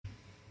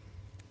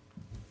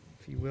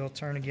you will,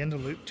 turn again to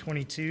Luke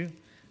 22.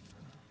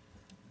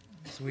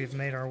 As we have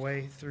made our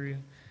way through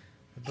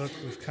the book,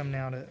 we've come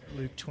now to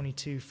Luke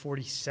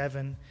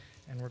 22:47,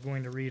 and we're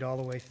going to read all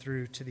the way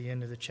through to the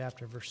end of the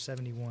chapter, verse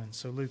 71.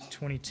 So Luke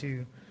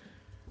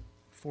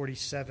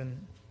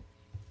 22:47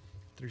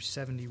 through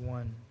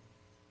 71.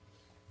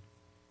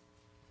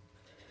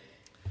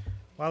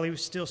 While he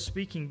was still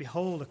speaking,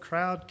 behold, a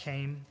crowd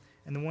came,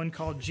 and the one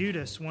called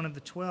Judas, one of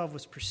the 12,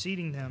 was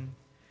preceding them,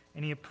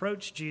 and he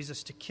approached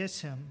Jesus to kiss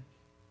him.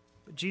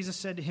 But Jesus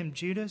said to him,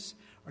 Judas,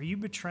 are you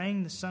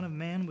betraying the Son of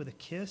Man with a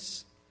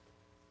kiss?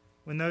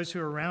 When those who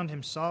were around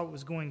him saw what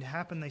was going to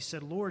happen, they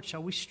said, Lord,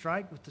 shall we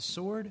strike with the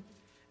sword?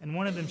 And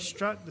one of them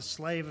struck the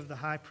slave of the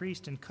high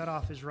priest and cut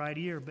off his right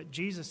ear. But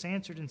Jesus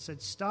answered and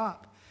said,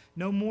 Stop,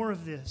 no more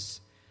of this.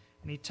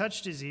 And he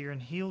touched his ear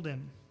and healed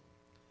him.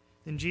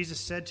 Then Jesus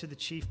said to the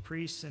chief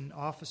priests and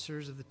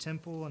officers of the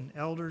temple and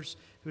elders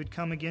who had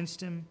come against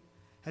him,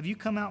 Have you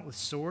come out with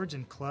swords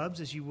and clubs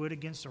as you would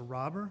against a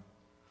robber?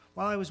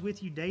 While I was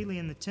with you daily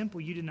in the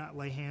temple, you did not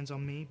lay hands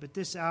on me, but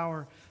this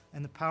hour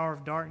and the power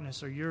of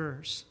darkness are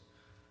yours.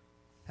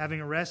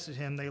 Having arrested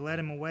him, they led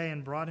him away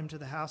and brought him to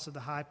the house of the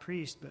high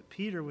priest, but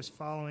Peter was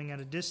following at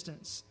a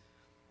distance.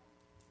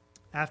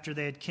 After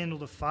they had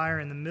kindled a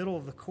fire in the middle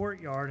of the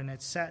courtyard and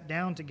had sat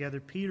down together,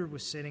 Peter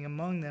was sitting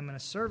among them, and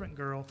a servant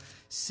girl,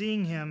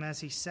 seeing him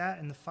as he sat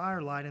in the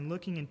firelight and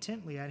looking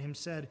intently at him,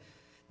 said,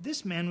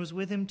 This man was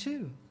with him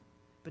too.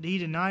 But he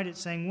denied it,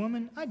 saying,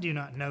 Woman, I do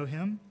not know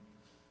him.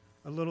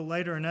 A little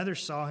later another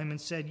saw him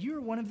and said, You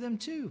are one of them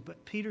too.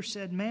 But Peter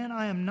said, Man,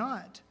 I am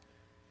not.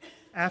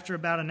 After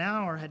about an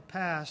hour had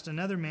passed,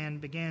 another man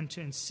began to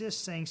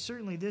insist, saying,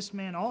 Certainly this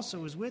man also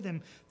was with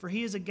him, for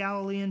he is a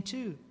Galilean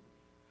too.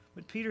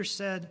 But Peter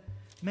said,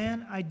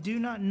 Man, I do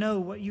not know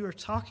what you are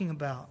talking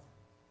about.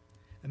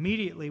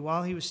 Immediately,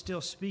 while he was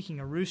still speaking,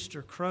 a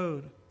rooster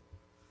crowed.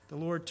 The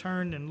Lord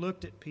turned and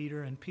looked at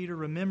Peter, and Peter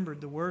remembered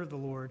the word of the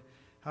Lord,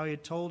 how he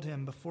had told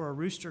him, Before a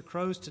rooster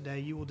crows today,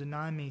 you will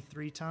deny me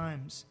 3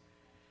 times.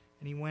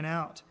 And he went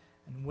out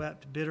and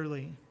wept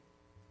bitterly.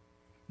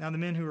 Now the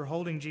men who were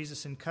holding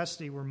Jesus in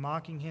custody were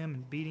mocking him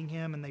and beating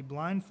him, and they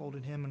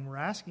blindfolded him and were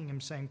asking him,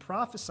 saying,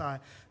 Prophesy,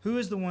 who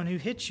is the one who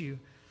hit you?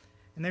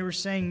 And they were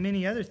saying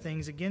many other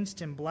things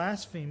against him,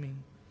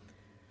 blaspheming.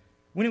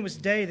 When it was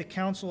day, the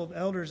council of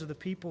elders of the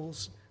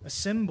peoples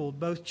assembled,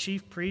 both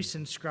chief priests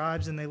and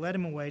scribes, and they led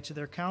him away to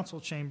their council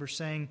chamber,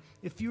 saying,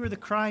 If you are the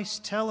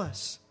Christ, tell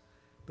us.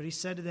 But he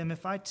said to them,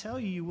 If I tell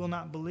you, you will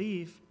not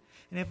believe.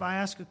 And if I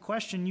ask a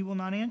question, you will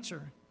not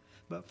answer.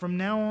 But from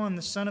now on,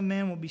 the Son of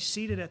Man will be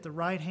seated at the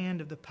right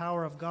hand of the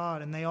power of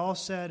God. And they all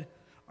said,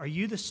 Are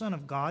you the Son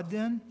of God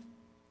then?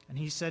 And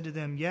he said to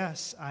them,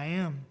 Yes, I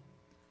am.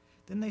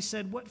 Then they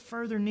said, What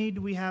further need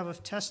do we have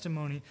of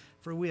testimony?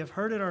 For we have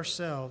heard it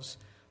ourselves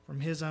from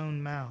his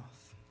own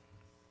mouth.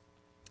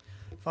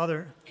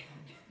 Father,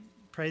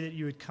 pray that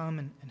you would come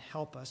and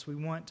help us. We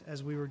want,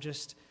 as we were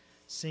just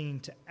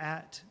singing, to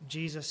at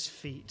Jesus'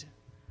 feet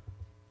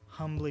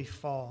humbly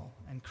fall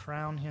and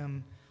crown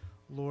him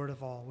Lord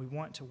of all. We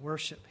want to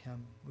worship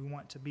him. We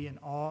want to be in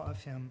awe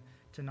of him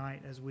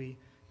tonight as we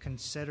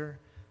consider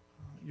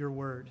your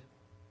word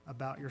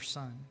about your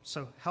Son.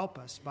 So help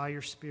us by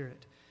your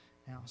Spirit.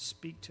 Now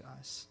speak to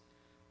us.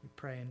 We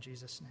pray in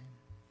Jesus' name.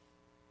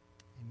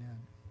 Amen.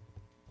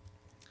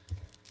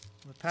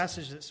 Well, the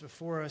passage that's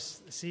before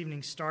us this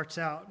evening starts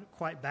out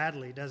quite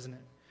badly, doesn't it?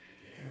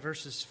 In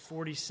verses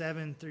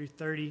 47 through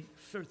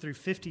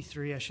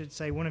 53, I should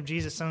say, one of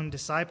Jesus' own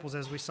disciples,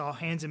 as we saw,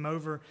 hands him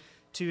over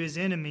to his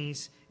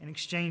enemies in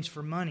exchange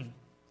for money.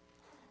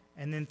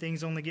 And then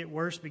things only get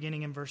worse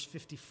beginning in verse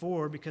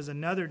 54, because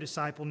another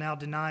disciple now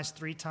denies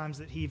 3 times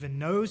that he even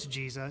knows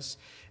Jesus.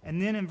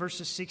 And then in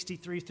verses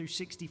 63 through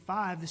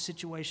 65, the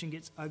situation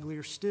gets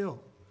uglier still,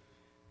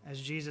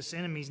 as Jesus'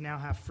 enemies now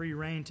have free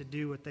rein to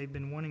do what they've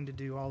been wanting to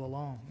do all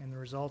along. And the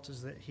result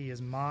is that he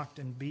is mocked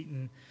and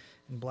beaten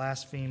and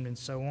blasphemed and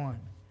so on.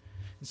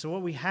 And so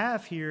what we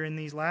have here in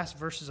these last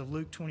verses of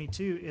Luke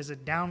 22 is a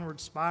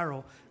downward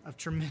spiral of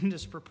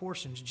tremendous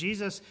proportions.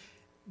 Jesus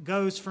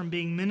goes from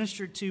being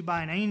ministered to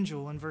by an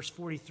angel in verse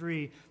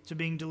 43 to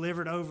being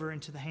delivered over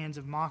into the hands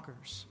of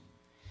mockers.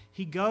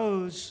 He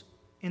goes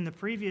in the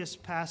previous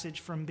passage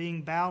from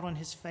being bowed on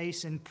his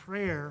face in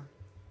prayer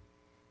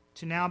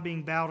to now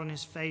being bowed on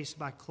his face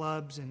by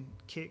clubs and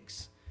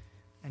kicks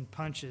and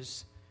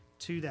punches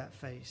to that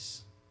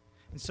face.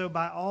 And so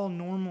by all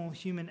normal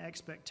human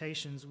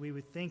expectations, we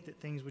would think that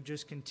things would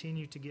just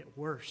continue to get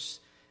worse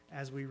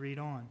as we read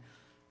on.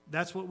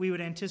 That's what we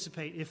would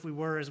anticipate if we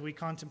were, as we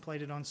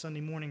contemplated on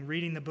Sunday morning,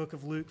 reading the book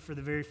of Luke for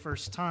the very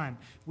first time.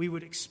 We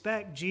would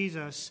expect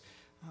Jesus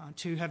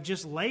to have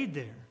just laid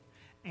there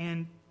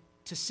and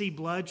to see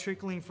blood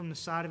trickling from the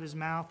side of his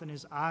mouth and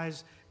his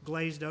eyes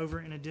glazed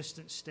over in a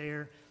distant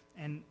stare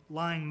and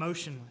lying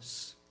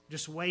motionless,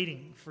 just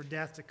waiting for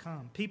death to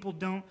come. People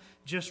don't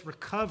just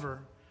recover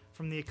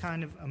from the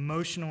kind of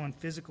emotional and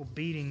physical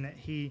beating that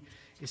he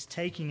is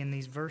taking in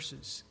these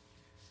verses.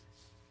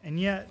 And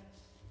yet,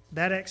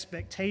 that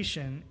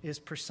expectation is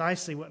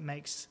precisely what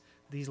makes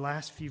these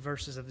last few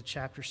verses of the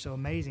chapter so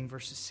amazing,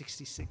 verses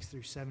 66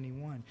 through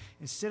 71.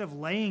 Instead of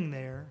laying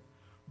there,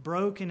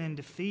 broken and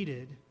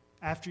defeated,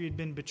 after he had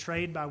been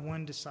betrayed by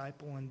one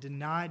disciple and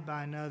denied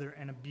by another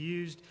and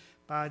abused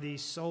by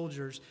these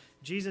soldiers,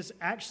 Jesus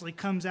actually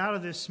comes out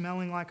of this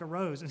smelling like a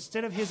rose.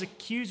 Instead of his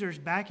accusers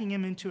backing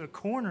him into a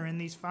corner in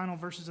these final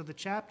verses of the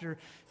chapter,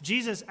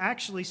 Jesus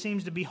actually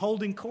seems to be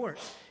holding court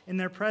in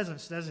their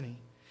presence, doesn't he?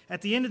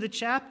 At the end of the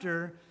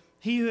chapter,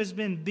 he who has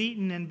been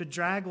beaten and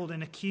bedraggled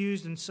and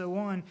accused and so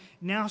on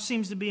now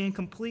seems to be in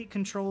complete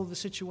control of the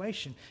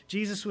situation.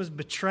 Jesus was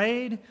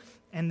betrayed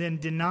and then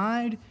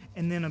denied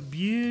and then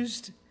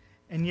abused,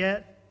 and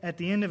yet at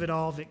the end of it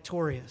all,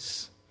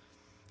 victorious.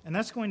 And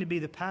that's going to be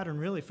the pattern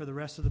really for the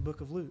rest of the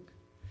book of Luke.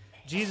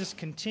 Jesus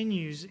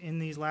continues in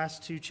these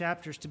last two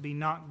chapters to be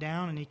knocked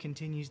down, and he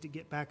continues to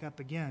get back up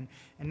again.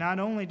 And not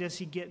only does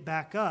he get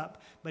back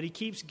up, but he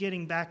keeps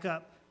getting back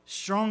up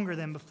stronger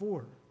than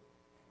before.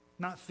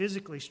 Not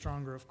physically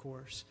stronger, of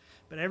course,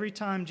 but every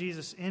time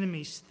Jesus'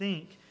 enemies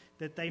think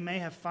that they may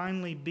have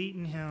finally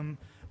beaten him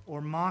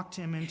or mocked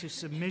him into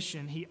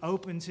submission, he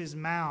opens his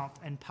mouth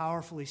and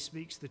powerfully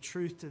speaks the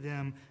truth to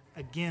them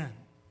again.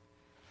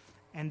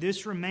 And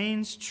this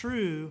remains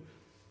true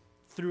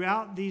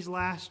throughout these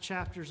last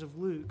chapters of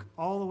Luke,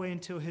 all the way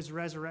until his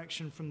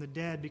resurrection from the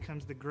dead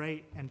becomes the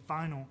great and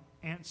final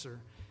answer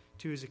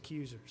to his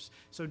accusers.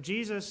 So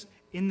Jesus,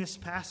 in this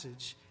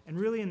passage, and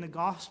really in the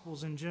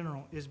Gospels in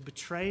general, is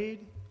betrayed,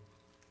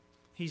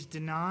 he's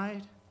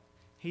denied,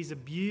 he's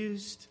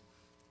abused,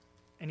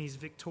 and he's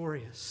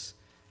victorious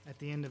at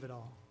the end of it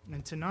all.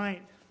 And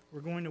tonight,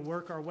 we're going to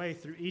work our way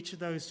through each of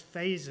those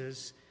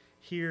phases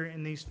here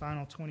in these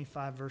final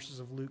 25 verses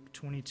of Luke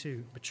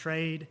 22.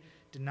 Betrayed,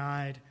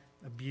 denied,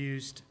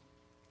 abused,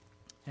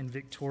 and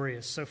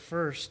victorious. So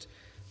first,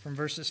 from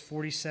verses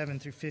 47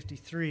 through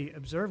 53,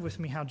 observe with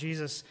me how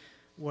Jesus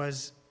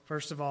was,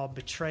 first of all,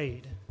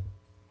 betrayed.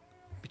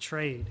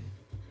 Betrayed.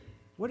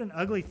 What an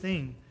ugly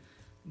thing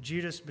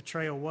Judas'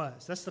 betrayal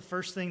was. That's the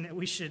first thing that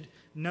we should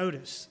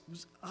notice. It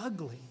was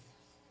ugly.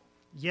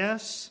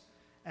 Yes,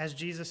 as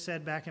Jesus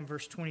said back in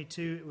verse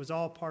 22, it was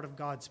all part of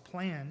God's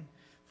plan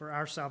for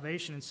our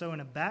salvation. And so in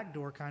a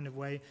backdoor kind of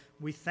way,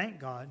 we thank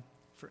God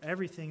for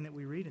everything that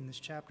we read in this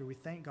chapter. We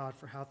thank God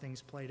for how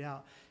things played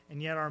out.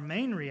 And yet our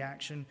main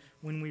reaction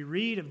when we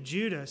read of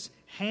Judas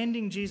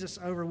handing Jesus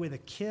over with a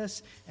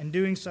kiss and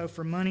doing so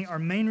for money, our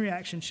main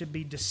reaction should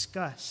be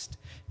disgust.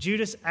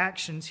 Judas'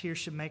 actions here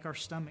should make our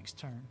stomachs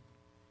turn.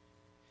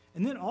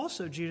 And then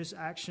also Judas'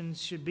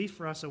 actions should be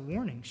for us a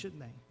warning,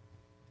 shouldn't they?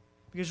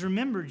 Because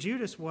remember,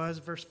 Judas was,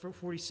 verse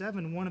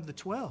 47, one of the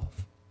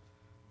 12.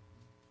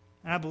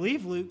 And I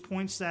believe Luke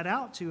points that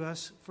out to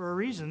us for a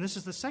reason. This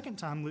is the second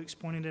time Luke's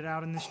pointed it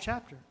out in this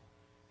chapter.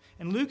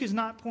 And Luke is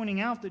not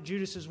pointing out that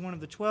Judas is one of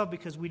the 12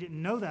 because we didn't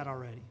know that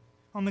already.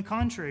 On the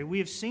contrary, we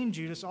have seen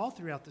Judas all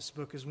throughout this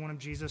book as one of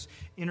Jesus'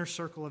 inner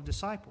circle of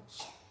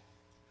disciples.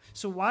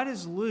 So why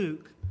does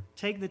Luke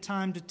take the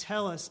time to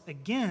tell us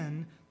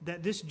again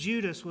that this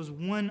Judas was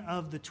one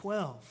of the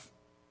 12?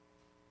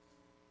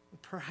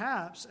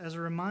 Perhaps as a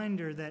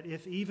reminder that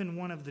if even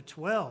one of the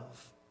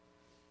 12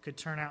 could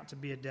turn out to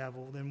be a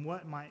devil, then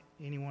what might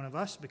any one of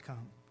us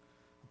become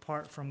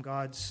apart from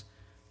God's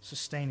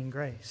sustaining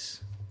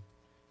grace?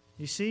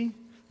 You see,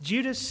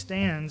 Judas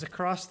stands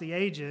across the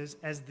ages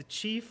as the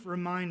chief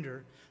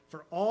reminder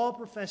for all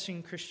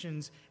professing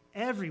Christians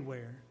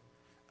everywhere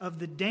of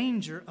the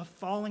danger of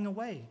falling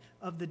away,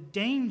 of the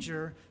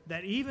danger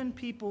that even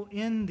people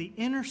in the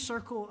inner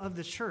circle of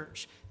the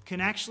church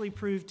can actually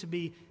prove to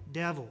be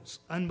devils,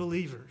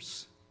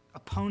 unbelievers,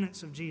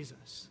 opponents of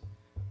Jesus.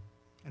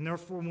 And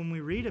therefore, when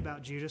we read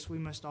about Judas, we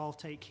must all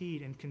take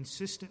heed and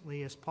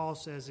consistently, as Paul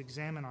says,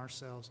 examine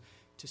ourselves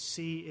to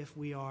see if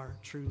we are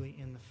truly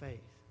in the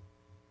faith.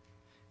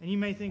 And you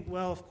may think,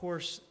 well, of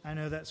course, I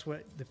know that's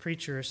what the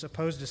preacher is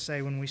supposed to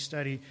say when we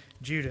study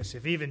Judas.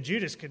 If even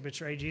Judas could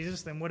betray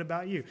Jesus, then what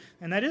about you?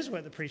 And that is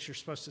what the preacher is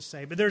supposed to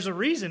say. But there's a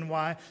reason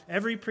why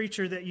every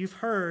preacher that you've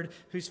heard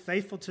who's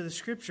faithful to the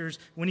Scriptures,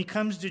 when he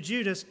comes to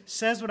Judas,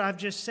 says what I've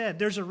just said.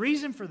 There's a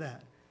reason for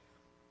that.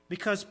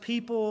 Because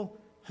people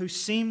who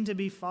seem to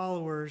be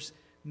followers,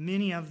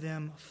 many of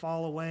them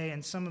fall away,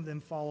 and some of them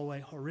fall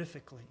away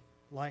horrifically,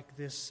 like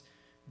this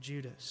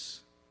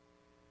Judas.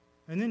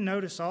 And then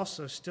notice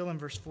also, still in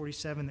verse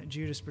 47, that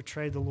Judas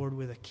betrayed the Lord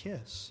with a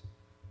kiss.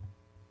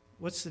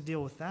 What's the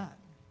deal with that?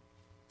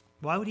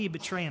 Why would he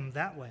betray him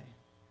that way?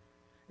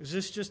 Is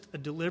this just a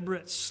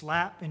deliberate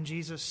slap in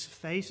Jesus'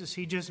 face? Is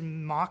he just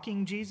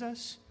mocking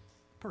Jesus?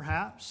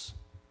 Perhaps.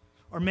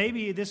 Or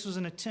maybe this was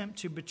an attempt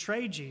to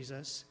betray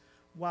Jesus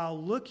while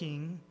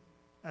looking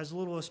as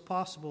little as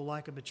possible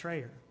like a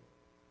betrayer.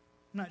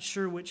 I'm not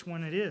sure which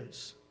one it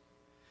is.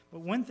 But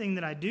one thing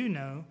that I do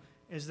know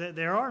is that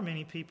there are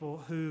many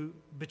people who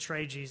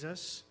betray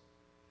Jesus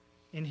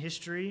in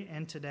history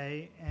and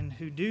today, and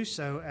who do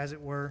so, as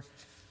it were,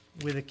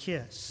 with a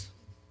kiss,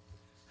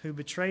 who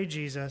betray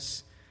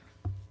Jesus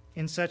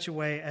in such a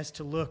way as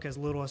to look as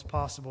little as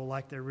possible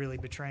like they're really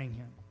betraying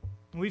him.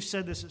 And we've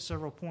said this at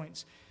several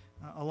points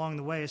along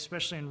the way,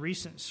 especially in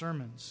recent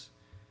sermons.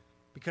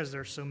 because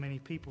there are so many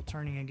people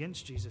turning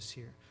against Jesus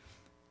here.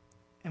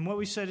 And what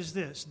we said is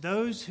this: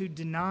 those who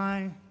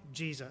deny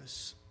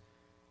Jesus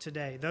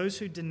today, those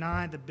who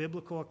deny the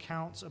biblical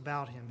accounts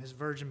about him, his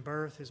virgin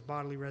birth, his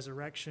bodily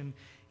resurrection,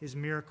 his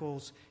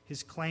miracles,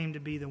 his claim to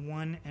be the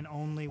one and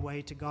only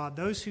way to God,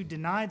 those who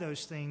deny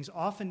those things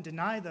often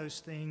deny those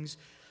things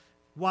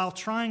while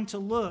trying to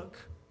look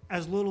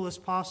as little as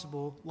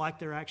possible like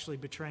they're actually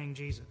betraying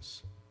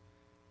Jesus.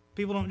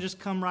 People don't just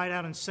come right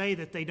out and say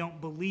that they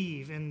don't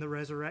believe in the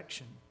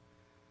resurrection.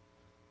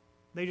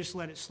 They just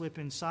let it slip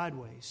in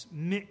sideways,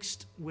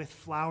 mixed with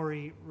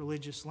flowery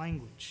religious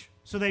language.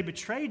 So they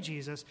betray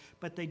Jesus,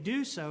 but they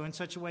do so in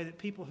such a way that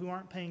people who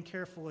aren't paying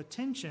careful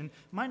attention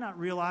might not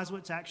realize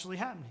what's actually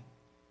happening.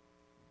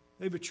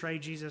 They betray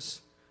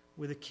Jesus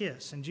with a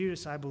kiss. And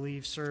Judas, I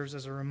believe, serves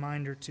as a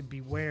reminder to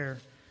beware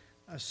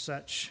of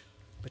such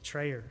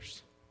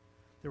betrayers.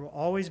 There will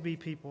always be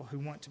people who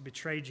want to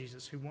betray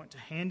Jesus, who want to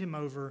hand him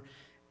over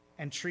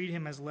and treat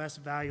him as less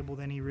valuable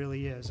than he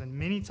really is. And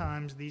many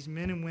times these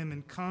men and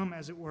women come,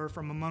 as it were,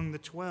 from among the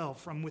 12,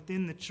 from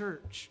within the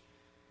church.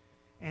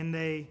 And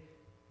they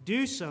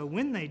do so,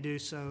 when they do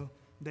so,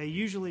 they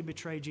usually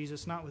betray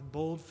Jesus not with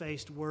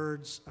bold-faced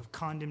words of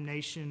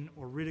condemnation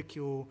or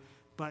ridicule,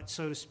 but,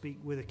 so to speak,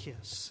 with a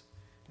kiss.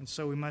 And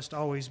so we must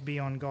always be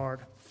on guard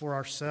for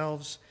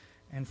ourselves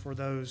and for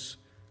those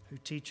who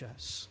teach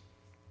us.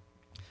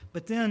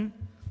 But then,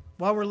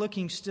 while we're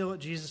looking still at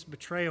Jesus'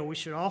 betrayal, we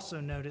should also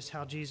notice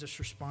how Jesus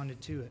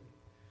responded to it.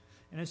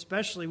 And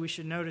especially, we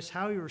should notice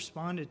how he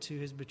responded to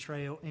his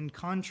betrayal in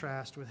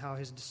contrast with how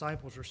his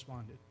disciples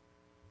responded.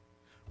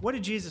 What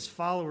did Jesus'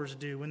 followers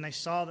do when they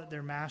saw that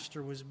their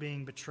master was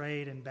being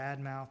betrayed and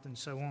badmouthed and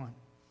so on?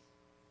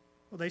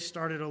 Well, they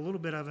started a little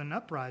bit of an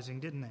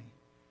uprising, didn't they?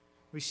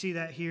 We see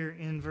that here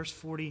in verse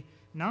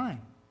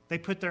 49. They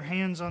put their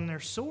hands on their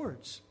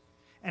swords.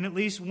 And at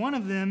least one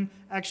of them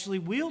actually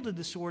wielded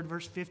the sword,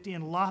 verse 50,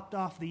 and lopped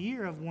off the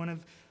ear of one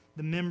of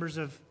the members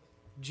of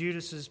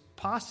Judas's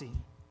posse.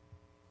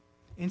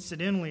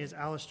 Incidentally, as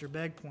Alistair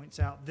Begg points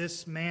out,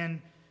 this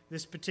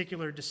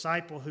particular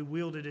disciple who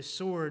wielded his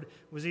sword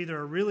was either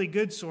a really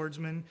good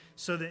swordsman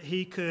so that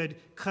he could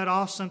cut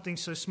off something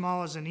so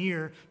small as an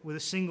ear with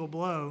a single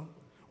blow,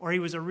 or he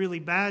was a really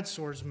bad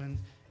swordsman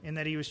in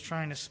that he was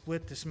trying to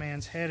split this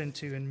man's head in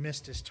two and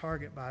missed his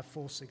target by a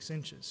full 6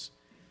 inches.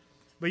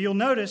 But you'll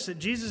notice that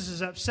Jesus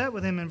is upset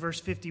with him in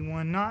verse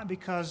 51, not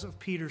because of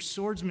Peter's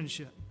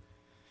swordsmanship.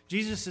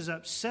 Jesus is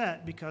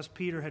upset because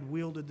Peter had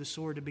wielded the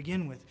sword to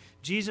begin with.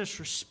 Jesus'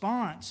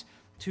 response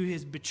to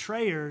his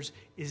betrayers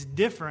is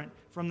different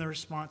from the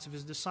response of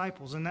his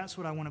disciples, and that's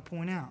what I want to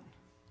point out.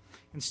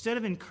 Instead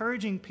of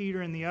encouraging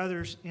Peter and the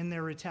others in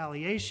their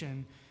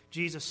retaliation,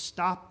 Jesus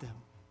stopped them.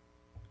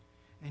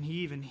 And he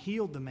even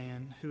healed the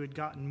man who had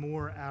gotten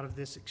more out of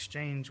this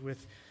exchange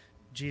with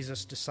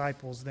Jesus'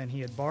 disciples than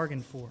he had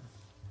bargained for.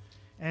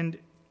 And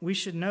we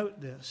should note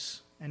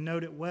this, and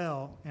note it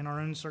well in our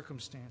own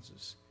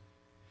circumstances.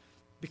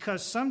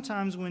 Because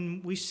sometimes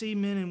when we see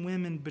men and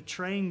women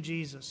betraying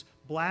Jesus,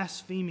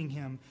 blaspheming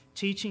him,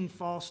 teaching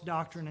false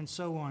doctrine, and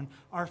so on,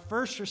 our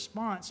first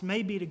response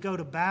may be to go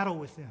to battle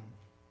with them.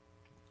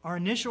 Our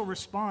initial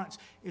response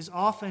is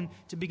often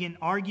to begin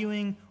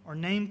arguing or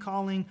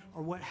name-calling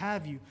or what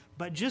have you.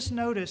 But just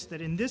notice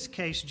that in this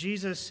case,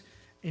 Jesus'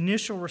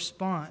 initial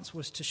response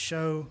was to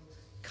show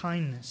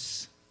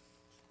kindness.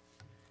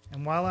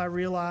 And while I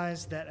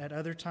realize that at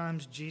other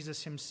times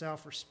Jesus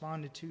himself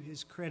responded to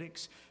his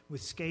critics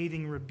with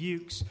scathing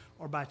rebukes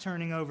or by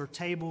turning over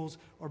tables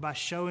or by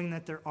showing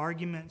that their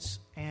arguments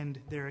and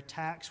their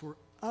attacks were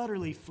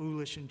utterly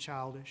foolish and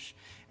childish,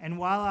 and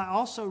while I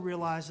also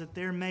realize that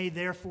there may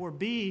therefore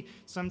be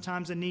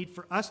sometimes a need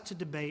for us to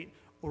debate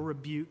or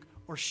rebuke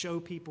or show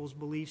people's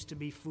beliefs to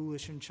be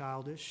foolish and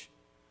childish,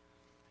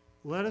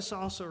 let us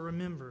also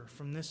remember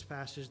from this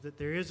passage that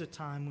there is a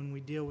time when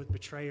we deal with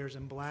betrayers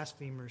and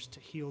blasphemers to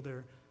heal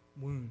their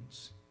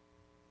wounds,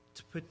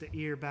 to put the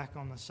ear back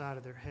on the side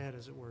of their head,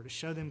 as it were, to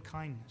show them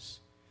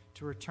kindness,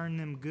 to return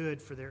them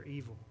good for their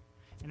evil.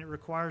 And it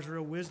requires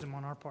real wisdom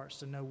on our parts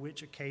to know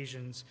which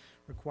occasions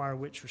require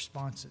which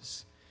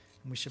responses.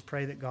 And we should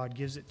pray that God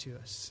gives it to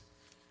us.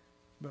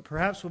 But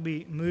perhaps we'll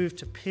be moved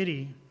to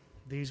pity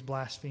these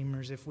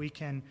blasphemers if we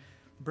can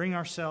bring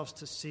ourselves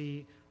to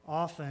see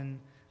often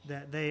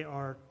that they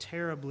are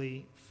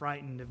terribly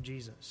frightened of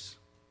Jesus.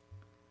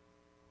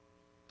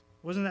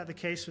 Wasn't that the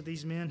case with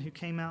these men who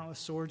came out with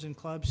swords and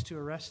clubs to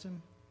arrest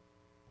him?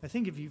 I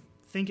think if you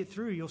think it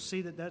through, you'll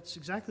see that that's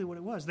exactly what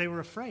it was. They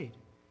were afraid.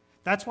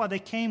 That's why they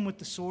came with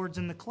the swords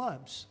and the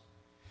clubs.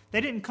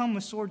 They didn't come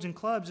with swords and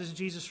clubs, as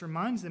Jesus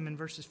reminds them in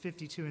verses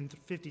 52 and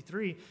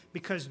 53,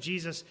 because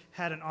Jesus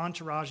had an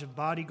entourage of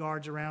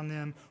bodyguards around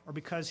them, or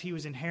because he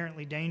was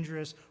inherently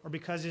dangerous, or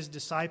because his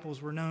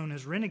disciples were known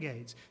as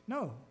renegades.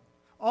 No.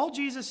 All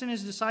Jesus and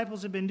his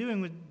disciples had been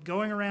doing was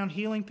going around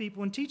healing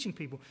people and teaching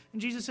people.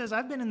 And Jesus says,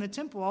 I've been in the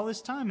temple all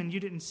this time, and you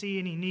didn't see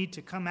any need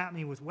to come at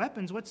me with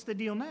weapons. What's the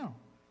deal now?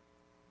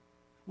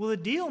 Well, the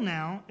deal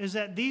now is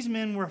that these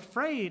men were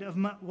afraid of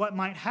what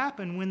might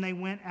happen when they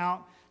went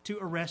out to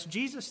arrest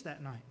Jesus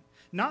that night.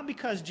 Not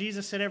because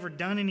Jesus had ever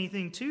done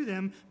anything to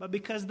them, but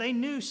because they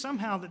knew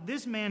somehow that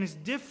this man is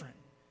different.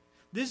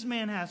 This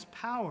man has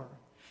power.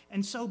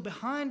 And so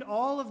behind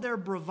all of their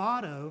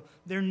bravado,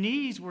 their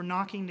knees were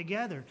knocking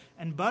together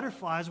and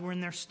butterflies were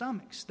in their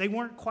stomachs. They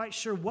weren't quite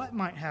sure what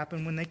might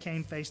happen when they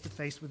came face to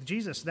face with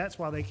Jesus. That's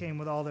why they came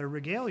with all their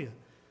regalia.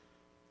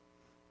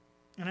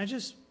 And I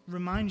just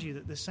remind you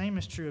that the same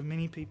is true of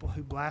many people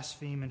who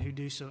blaspheme and who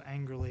do so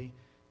angrily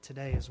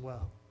today as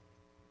well.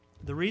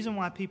 The reason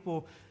why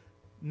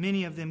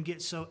many of them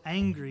get so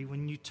angry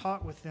when you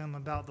talk with them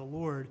about the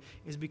Lord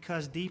is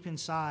because deep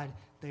inside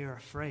they are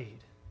afraid.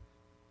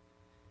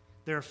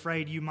 They're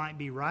afraid you might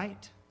be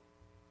right,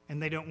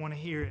 and they don't want to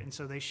hear it, and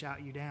so they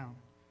shout you down.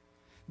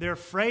 They're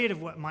afraid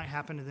of what might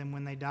happen to them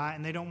when they die,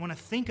 and they don't want to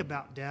think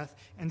about death,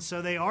 and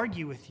so they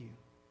argue with you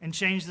and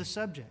change the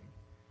subject.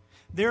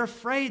 They're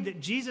afraid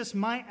that Jesus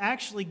might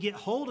actually get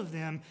hold of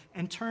them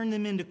and turn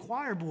them into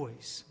choir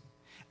boys.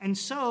 And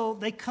so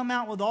they come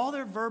out with all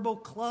their verbal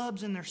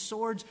clubs and their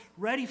swords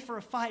ready for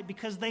a fight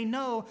because they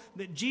know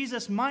that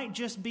Jesus might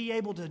just be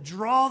able to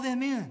draw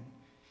them in.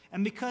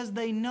 And because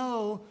they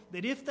know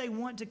that if they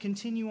want to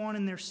continue on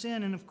in their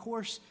sin, and of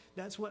course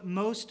that's what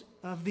most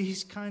of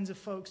these kinds of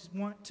folks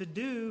want to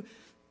do,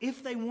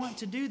 if they want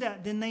to do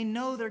that, then they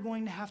know they're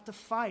going to have to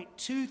fight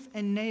tooth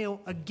and nail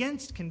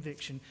against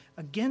conviction,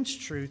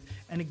 against truth,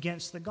 and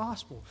against the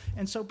gospel.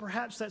 And so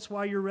perhaps that's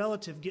why your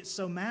relative gets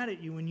so mad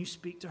at you when you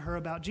speak to her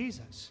about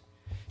Jesus.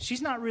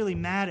 She's not really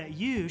mad at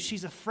you,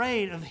 she's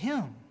afraid of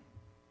him.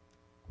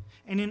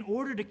 And in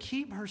order to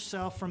keep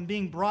herself from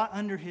being brought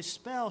under his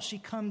spell, she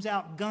comes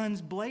out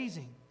guns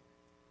blazing.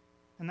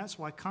 And that's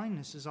why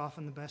kindness is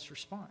often the best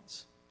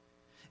response.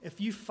 If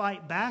you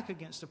fight back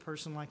against a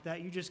person like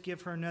that, you just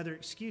give her another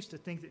excuse to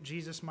think that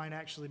Jesus might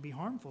actually be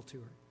harmful to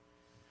her.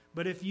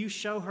 But if you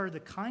show her the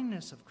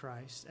kindness of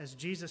Christ, as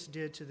Jesus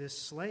did to this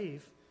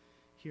slave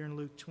here in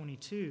Luke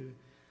 22,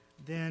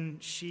 then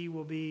she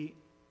will be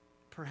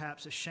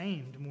perhaps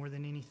ashamed more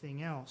than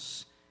anything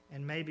else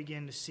and may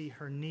begin to see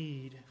her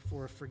need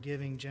for a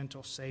forgiving,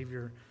 gentle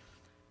Savior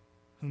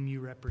whom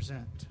you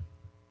represent.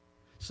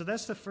 So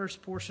that's the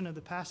first portion of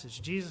the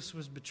passage. Jesus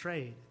was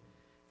betrayed.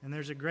 And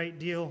there's a great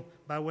deal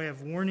by way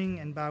of warning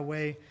and by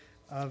way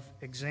of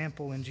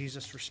example in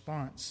Jesus'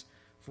 response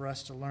for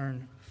us to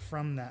learn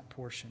from that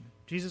portion.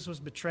 Jesus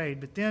was betrayed.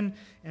 But then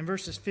in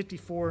verses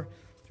 54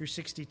 through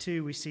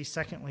 62, we see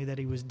secondly that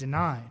he was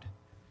denied.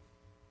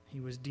 He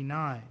was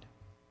denied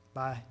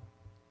by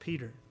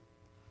Peter.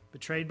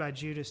 Betrayed by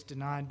Judas,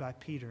 denied by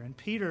Peter. And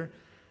Peter,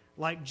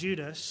 like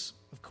Judas,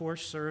 of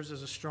course, serves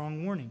as a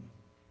strong warning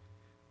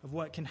of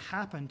what can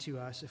happen to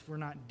us if we're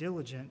not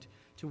diligent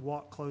to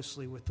walk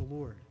closely with the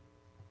Lord.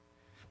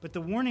 But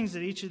the warnings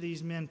that each of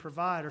these men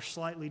provide are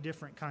slightly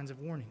different kinds of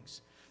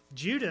warnings.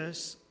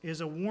 Judas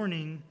is a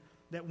warning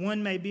that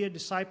one may be a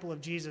disciple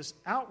of Jesus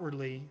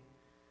outwardly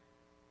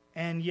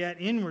and yet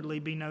inwardly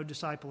be no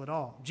disciple at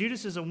all.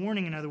 Judas is a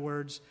warning, in other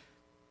words,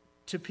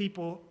 to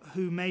people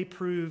who may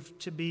prove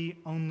to be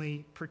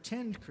only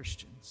pretend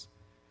Christians.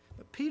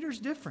 But Peter's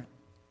different.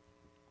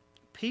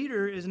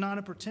 Peter is not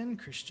a pretend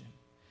Christian.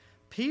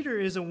 Peter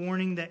is a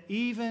warning that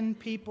even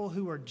people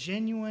who are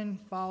genuine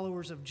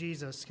followers of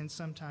Jesus can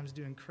sometimes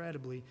do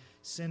incredibly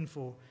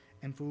sinful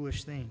and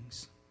foolish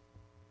things.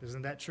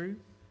 Isn't that true?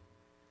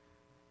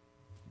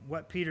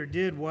 What Peter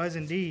did was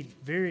indeed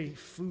very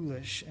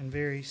foolish and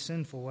very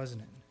sinful,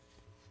 wasn't it?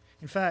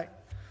 In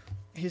fact,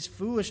 his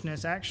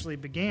foolishness actually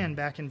began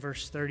back in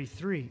verse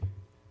 33,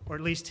 or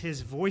at least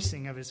his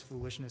voicing of his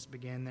foolishness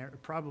began there.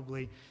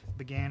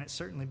 It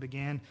certainly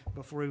began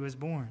before he was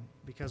born,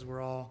 because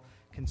we're all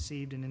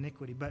conceived in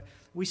iniquity. But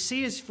we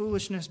see his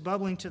foolishness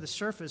bubbling to the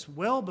surface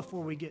well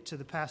before we get to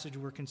the passage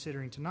we're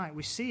considering tonight.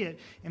 We see it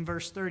in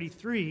verse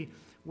 33,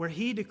 where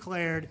he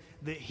declared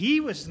that he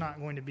was not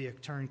going to be a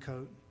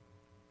turncoat.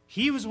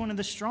 He was one of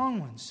the strong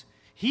ones.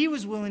 He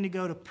was willing to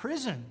go to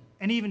prison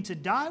and even to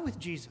die with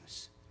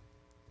Jesus.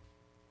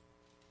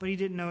 But he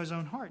didn't know his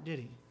own heart, did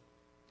he?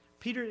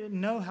 Peter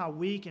didn't know how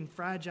weak and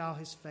fragile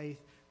his faith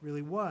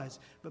really was.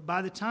 But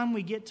by the time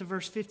we get to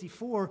verse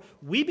 54,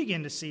 we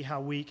begin to see how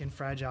weak and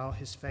fragile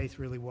his faith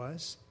really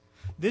was.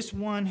 This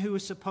one who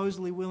was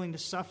supposedly willing to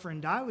suffer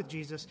and die with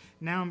Jesus,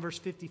 now in verse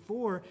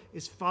 54,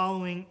 is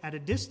following at a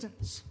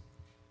distance.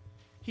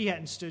 He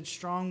hadn't stood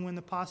strong when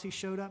the posse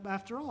showed up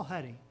after all,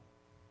 had he?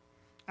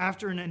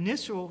 After an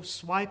initial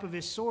swipe of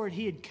his sword,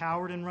 he had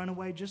cowered and run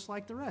away just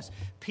like the rest.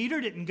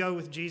 Peter didn't go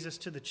with Jesus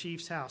to the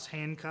chief's house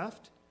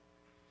handcuffed.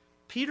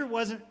 Peter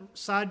wasn't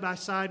side by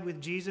side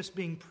with Jesus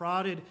being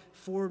prodded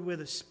forward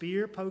with a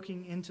spear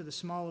poking into the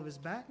small of his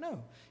back.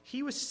 No,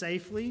 he was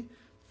safely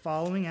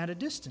following at a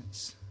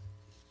distance.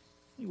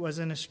 He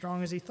wasn't as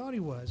strong as he thought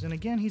he was. And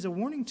again, he's a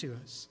warning to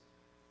us.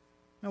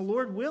 Now,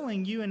 Lord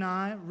willing, you and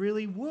I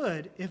really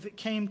would, if it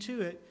came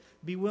to it,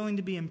 be willing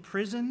to be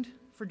imprisoned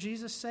for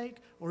Jesus' sake,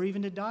 or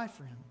even to die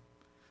for him.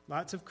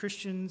 Lots of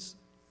Christians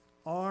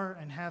are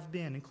and have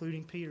been,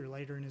 including Peter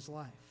later in his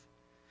life.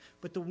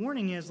 But the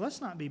warning is,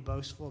 let's not be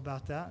boastful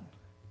about that.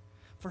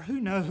 For who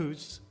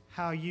knows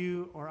how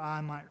you or I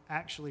might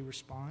actually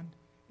respond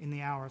in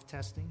the hour of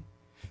testing?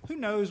 Who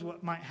knows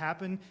what might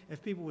happen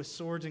if people with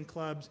swords and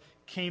clubs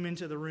came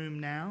into the room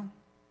now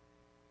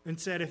and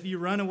said, if you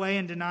run away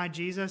and deny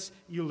Jesus,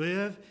 you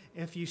live.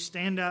 If you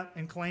stand up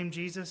and claim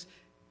Jesus,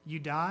 you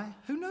die?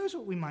 Who knows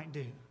what we might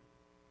do?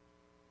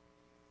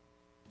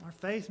 Our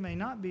faith may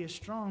not be as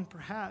strong,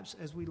 perhaps,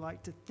 as we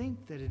like to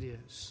think that it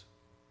is.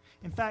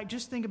 In fact,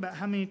 just think about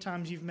how many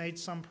times you've made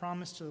some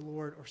promise to the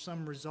Lord or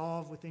some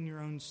resolve within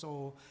your own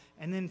soul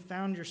and then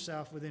found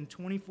yourself within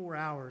 24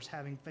 hours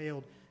having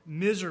failed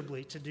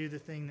miserably to do the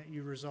thing that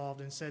you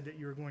resolved and said that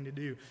you were going to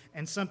do,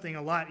 and something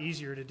a lot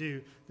easier to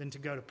do than to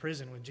go to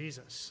prison with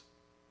Jesus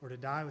or to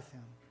die with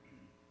him.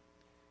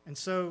 And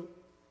so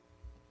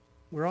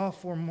we're all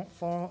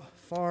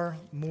far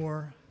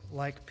more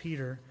like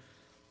Peter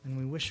than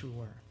we wish we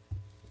were.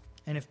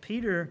 And if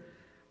Peter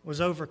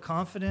was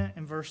overconfident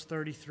in verse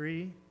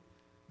 33,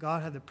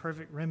 God had the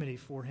perfect remedy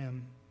for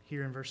him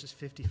here in verses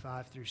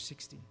 55 through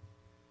 60.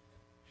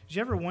 Did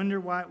you ever wonder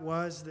why it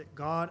was that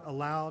God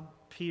allowed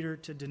Peter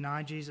to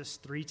deny Jesus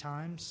 3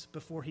 times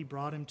before he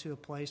brought him to a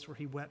place where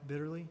he wept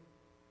bitterly?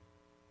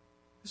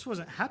 This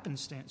wasn't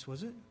happenstance,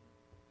 was it?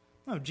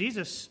 No,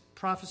 Jesus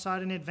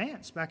prophesied in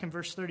advance back in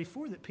verse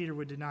 34 that Peter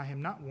would deny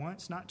him not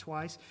once, not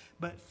twice,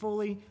 but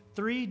fully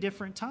 3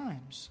 different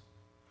times.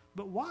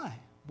 But why?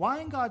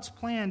 Why in God's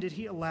plan did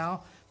he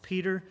allow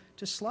Peter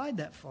to slide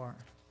that far?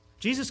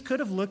 Jesus could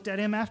have looked at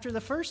him after the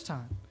first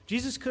time.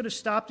 Jesus could have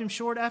stopped him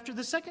short after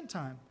the second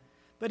time.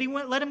 But he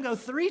let him go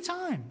 3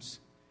 times.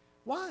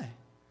 Why?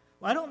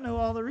 Well, I don't know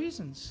all the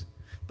reasons.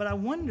 But I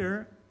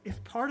wonder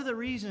if part of the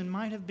reason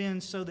might have been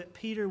so that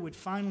Peter would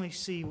finally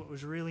see what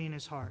was really in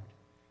his heart.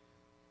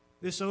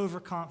 This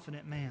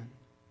overconfident man.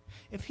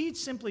 If he'd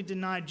simply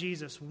denied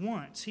Jesus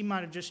once, he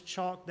might have just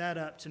chalked that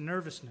up to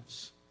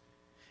nervousness.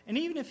 And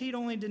even if he'd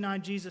only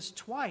denied Jesus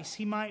twice,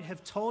 he might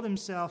have told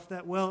himself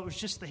that, well, it was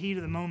just the heat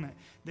of the moment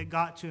that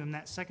got to him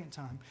that second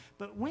time.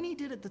 But when he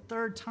did it the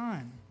 3rd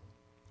time,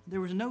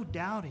 there was no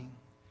doubting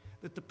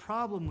that the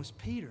problem was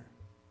Peter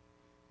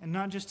and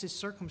not just his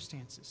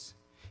circumstances.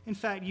 In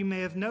fact, you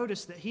may have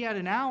noticed that he had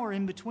an hour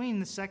in between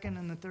the second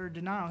and the third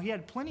denial. He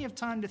had plenty of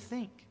time to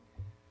think,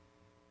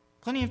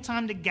 plenty of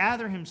time to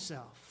gather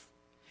himself.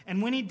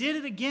 And when he did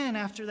it again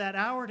after that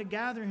hour to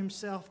gather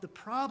himself, the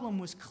problem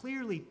was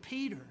clearly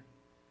Peter,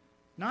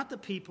 not the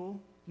people,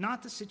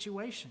 not the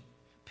situation.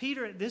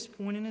 Peter, at this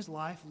point in his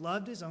life,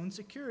 loved his own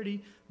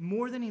security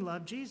more than he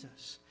loved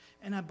Jesus.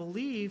 And I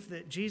believe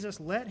that Jesus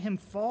let him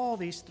fall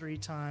these 3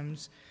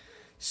 times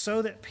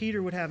so that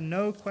Peter would have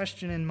no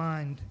question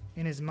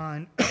in his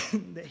mind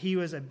that he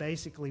was a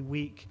basically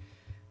weak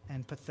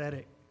and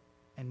pathetic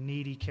and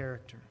needy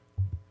character.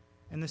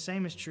 And the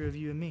same is true of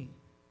you and me.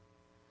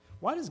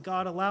 Why does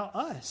God allow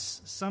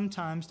us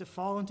sometimes to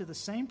fall into the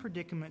same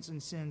predicaments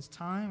and sins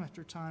time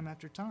after time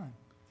after time?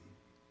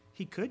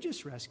 He could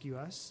just rescue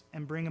us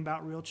and bring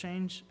about real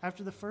change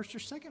after the first or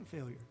second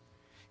failure.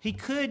 He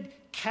could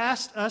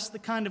cast us the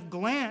kind of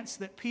glance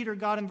that Peter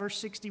got in verse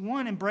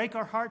 61 and break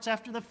our hearts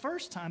after the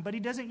first time, but he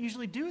doesn't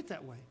usually do it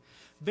that way.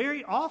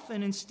 Very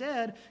often,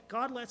 instead,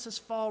 God lets us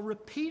fall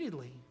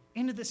repeatedly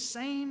into the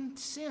same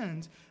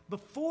sins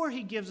before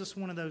he gives us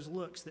one of those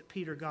looks that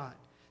Peter got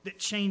that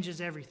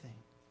changes everything.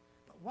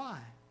 But why?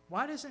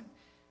 Why doesn't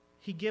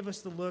he give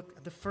us the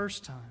look the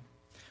first time?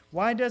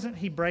 Why doesn't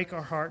he break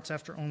our hearts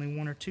after only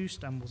 1 or 2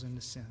 stumbles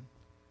into sin?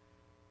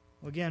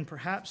 Well, again,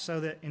 perhaps so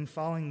that in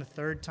falling the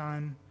 3rd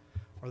time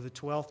or the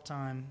 12th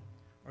time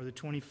or the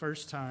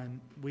 21st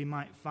time, we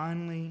might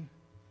finally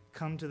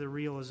come to the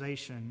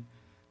realization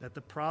that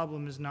the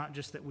problem is not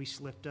just that we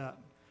slipped up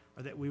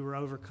or that we were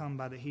overcome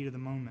by the heat of the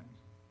moment.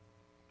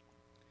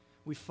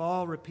 We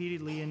fall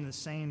repeatedly in the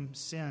same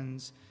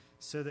sins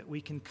so that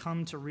we can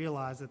come to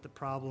realize that the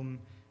problem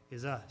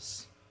is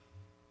us.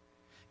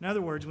 In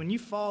other words, when you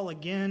fall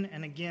again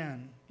and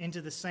again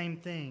into the same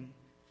thing,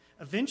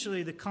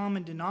 eventually the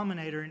common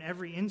denominator in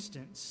every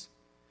instance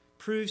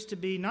proves to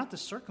be not the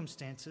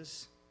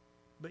circumstances,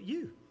 but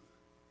you.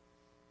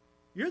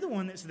 You're the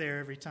one that's there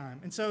every time.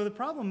 And so the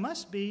problem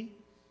must be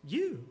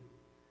you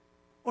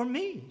or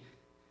me.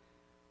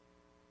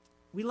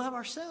 We love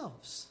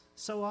ourselves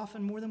so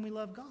often more than we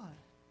love God.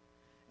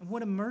 And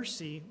what a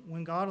mercy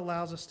when God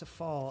allows us to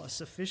fall a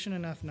sufficient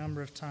enough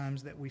number of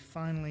times that we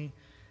finally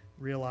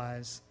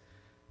realize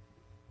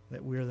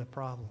that we're the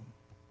problem.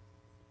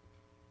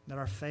 That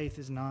our faith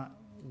is not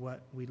what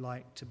we'd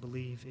like to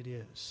believe it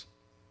is.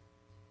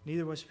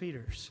 Neither was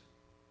Peter's.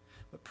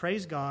 But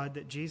praise God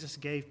that Jesus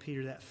gave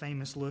Peter that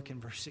famous look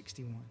in verse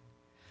 61.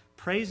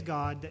 Praise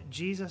God that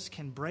Jesus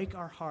can break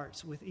our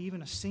hearts with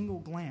even a single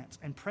glance.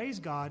 And praise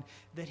God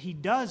that he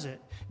does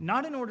it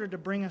not in order to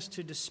bring us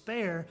to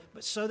despair,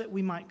 but so that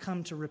we might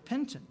come to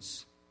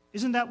repentance.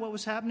 Isn't that what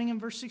was happening in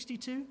verse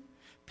 62?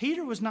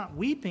 Peter was not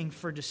weeping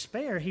for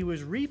despair. He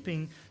was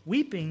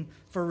weeping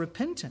for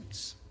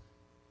repentance.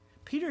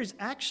 Peter is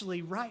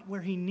actually right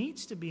where he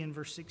needs to be in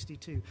verse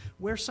 62,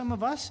 where some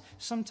of us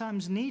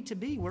sometimes need to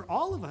be, where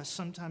all of us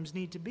sometimes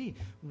need to be,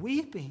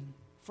 weeping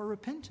for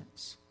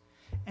repentance.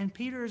 And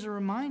Peter is a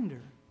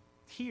reminder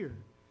here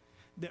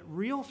that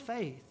real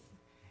faith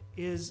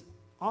is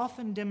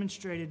often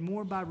demonstrated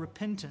more by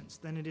repentance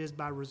than it is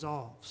by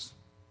resolves.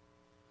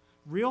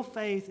 Real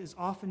faith is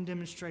often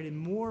demonstrated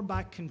more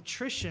by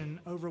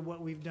contrition over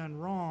what we've done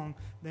wrong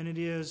than it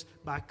is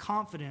by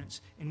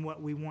confidence in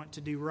what we want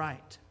to do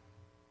right.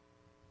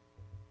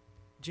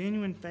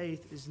 Genuine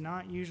faith is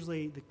not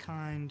usually the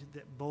kind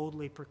that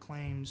boldly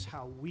proclaims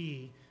how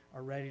we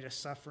are ready to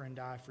suffer and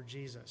die for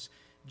Jesus.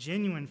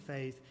 Genuine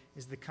faith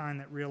is the kind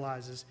that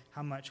realizes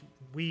how much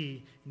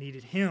we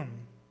needed Him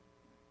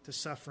to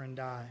suffer and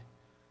die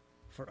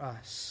for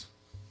us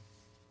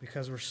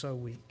because we're so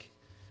weak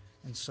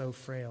and so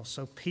frail.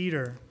 So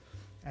Peter,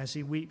 as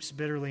he weeps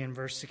bitterly in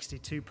verse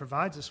 62,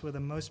 provides us with a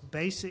most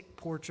basic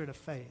portrait of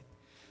faith.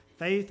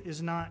 Faith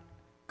is not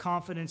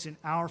confidence in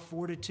our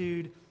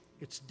fortitude,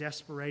 it's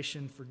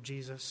desperation for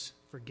Jesus'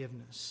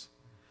 forgiveness.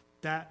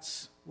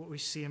 That's what we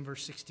see in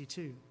verse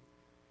 62.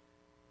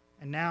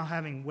 And now,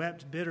 having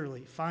wept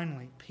bitterly,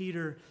 finally,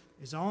 Peter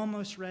is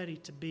almost ready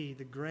to be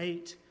the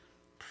great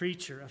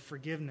preacher of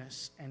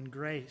forgiveness and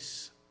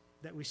grace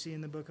that we see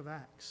in the book of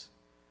Acts.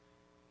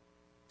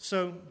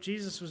 So,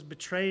 Jesus was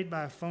betrayed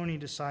by a phony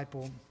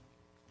disciple.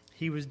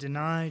 He was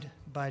denied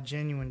by a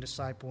genuine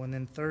disciple. And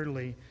then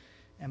thirdly,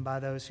 and by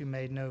those who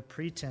made no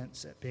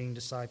pretense at being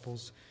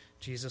disciples,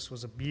 Jesus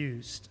was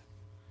abused.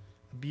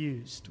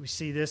 Abused. We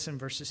see this in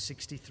verses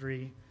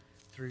 63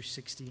 through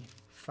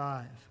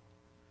 65.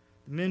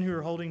 The men who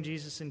were holding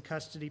Jesus in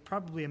custody,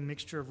 probably a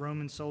mixture of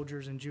Roman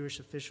soldiers and Jewish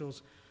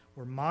officials,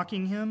 were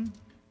mocking him,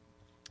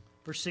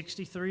 verse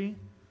 63,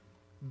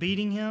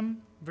 beating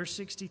him, verse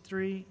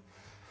 63,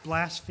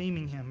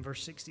 blaspheming him,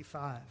 verse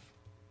 65.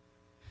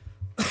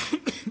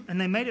 And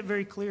they made it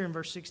very clear in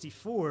verse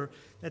 64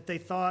 that they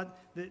thought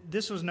that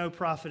this was no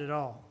prophet at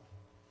all,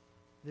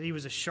 that he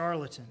was a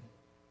charlatan.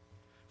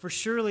 For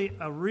surely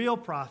a real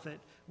prophet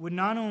would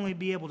not only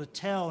be able to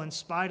tell in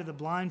spite of the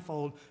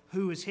blindfold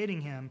who was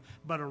hitting him,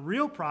 but a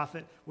real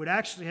prophet would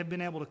actually have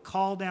been able to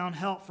call down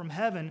help from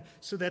heaven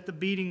so that the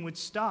beating would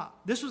stop.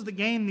 This was the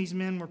game these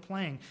men were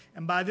playing.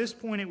 And by this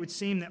point, it would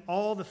seem that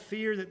all the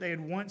fear that they had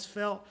once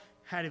felt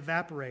had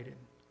evaporated.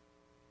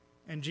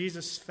 And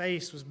Jesus'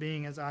 face was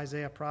being, as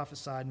Isaiah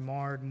prophesied,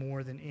 marred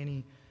more than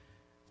any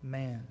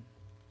man.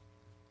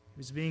 He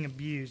was being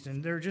abused.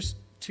 And there are just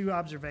two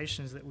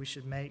observations that we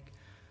should make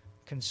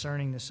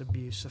concerning this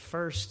abuse. The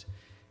first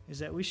is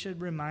that we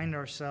should remind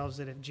ourselves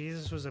that if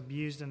Jesus was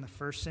abused in the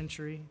first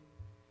century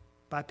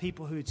by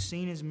people who had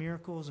seen his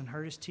miracles and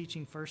heard his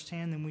teaching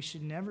firsthand, then we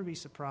should never be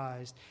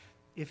surprised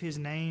if his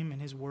name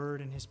and his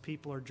word and his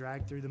people are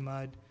dragged through the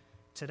mud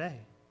today.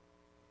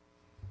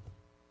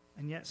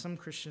 And yet some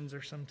Christians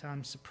are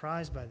sometimes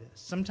surprised by this.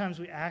 Sometimes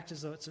we act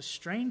as though it's a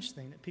strange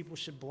thing that people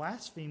should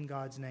blaspheme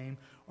God's name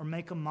or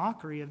make a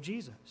mockery of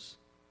Jesus.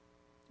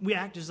 We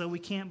act as though we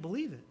can't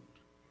believe it.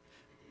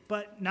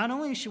 But not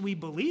only should we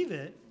believe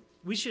it,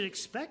 we should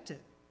expect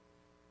it.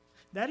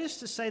 That is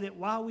to say that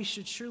while we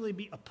should surely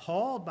be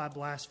appalled by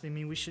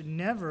blasphemy, we should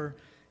never,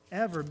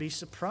 ever be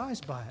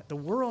surprised by it. The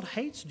world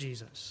hates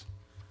Jesus.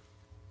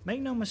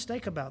 Make no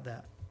mistake about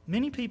that.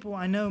 Many people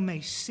I know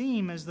may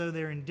seem as though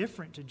they're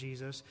indifferent to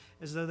Jesus,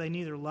 as though they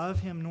neither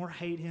love him nor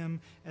hate him,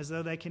 as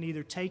though they can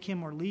either take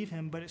him or leave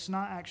him, but it's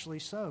not actually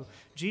so.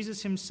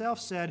 Jesus himself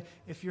said,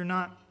 if you're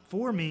not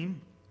for me,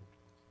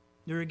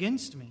 you're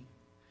against me.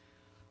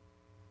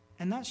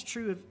 And that's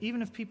true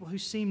even of people who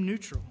seem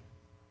neutral.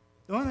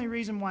 The only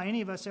reason why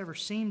any of us ever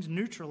seems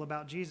neutral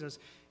about Jesus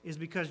is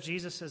because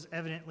Jesus has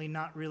evidently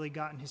not really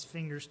gotten his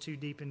fingers too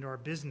deep into our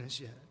business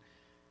yet.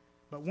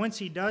 But once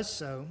he does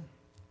so,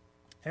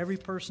 every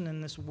person in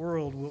this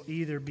world will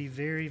either be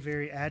very,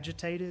 very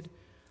agitated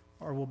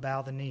or will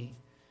bow the knee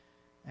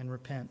and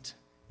repent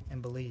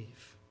and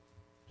believe.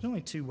 There's only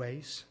two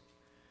ways.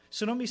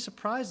 So don't be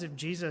surprised if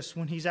Jesus,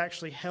 when he's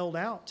actually held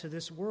out to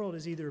this world,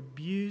 is either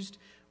abused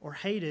or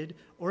hated,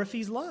 or if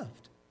he's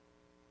loved.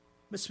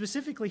 But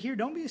specifically here,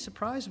 don't be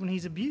surprised when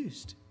he's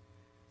abused.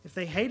 If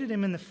they hated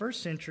him in the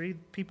first century,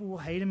 people will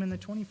hate him in the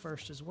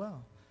 21st as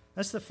well.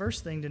 That's the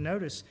first thing to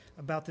notice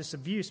about this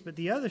abuse. But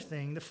the other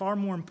thing, the far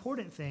more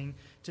important thing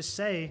to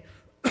say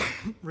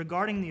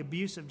regarding the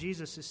abuse of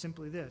Jesus is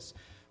simply this.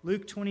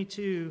 Luke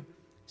 22,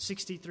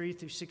 63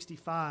 through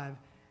 65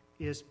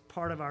 is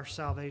part of our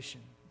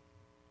salvation.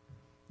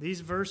 These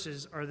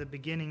verses are the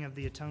beginning of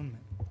the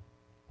atonement.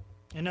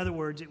 In other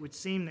words, it would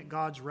seem that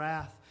God's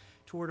wrath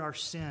toward our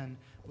sin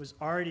was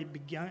already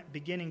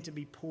beginning to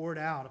be poured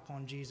out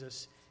upon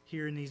Jesus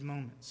here in these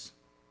moments.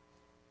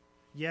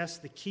 Yes,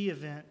 the key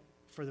event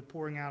for the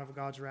pouring out of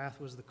God's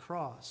wrath was the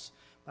cross.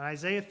 But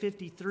Isaiah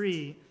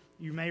 53,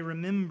 you may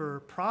remember,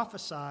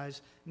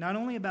 prophesies not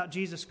only about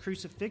Jesus'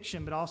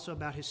 crucifixion, but also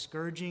about his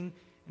scourging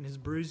and his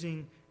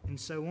bruising and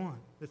so on,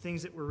 the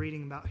things that we're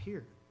reading about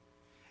here.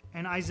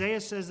 And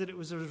Isaiah says that it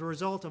was as a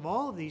result of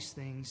all of these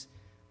things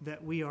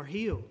that we are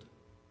healed.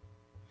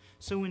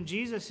 So when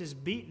Jesus is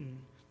beaten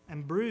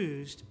and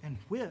bruised and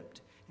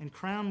whipped and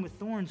crowned with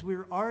thorns,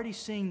 we're already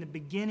seeing the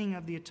beginning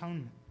of the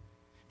atonement.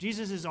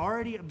 Jesus is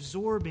already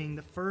absorbing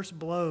the first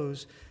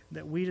blows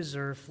that we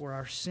deserve for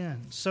our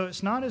sins. So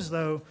it's not as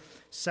though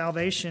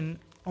salvation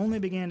only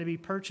began to be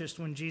purchased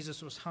when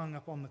Jesus was hung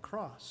up on the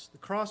cross. The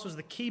cross was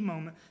the key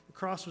moment. The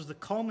cross was the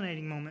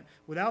culminating moment.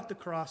 Without the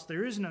cross,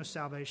 there is no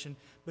salvation.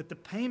 But the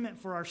payment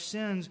for our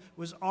sins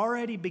was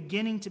already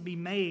beginning to be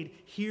made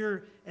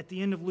here at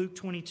the end of Luke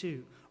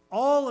 22.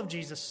 All of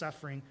Jesus'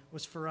 suffering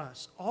was for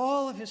us.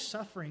 All of his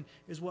suffering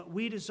is what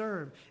we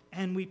deserve.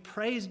 And we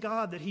praise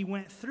God that he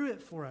went through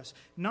it for us.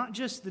 Not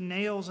just the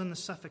nails and the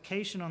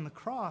suffocation on the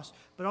cross,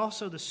 but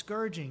also the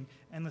scourging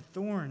and the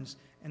thorns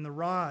and the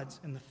rods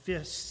and the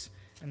fists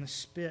and the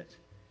spit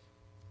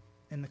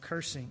and the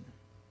cursing.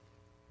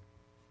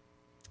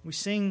 We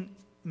sing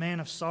Man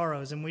of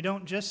Sorrows, and we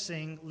don't just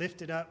sing,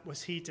 lifted up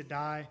was he to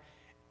die,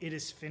 it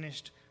is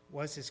finished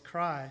was his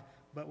cry,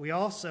 but we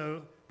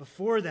also,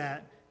 before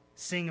that,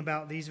 sing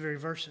about these very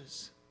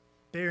verses,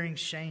 bearing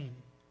shame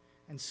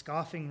and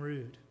scoffing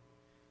rude.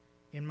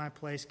 In my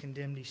place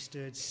condemned he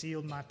stood,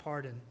 sealed my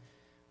pardon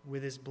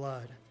with his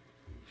blood.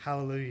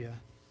 Hallelujah.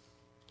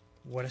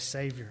 What a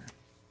Savior.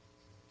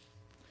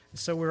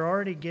 So we're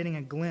already getting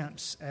a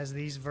glimpse, as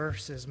these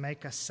verses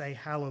make us say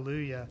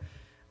hallelujah,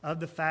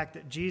 of the fact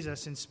that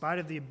Jesus, in spite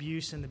of the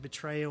abuse and the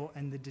betrayal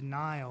and the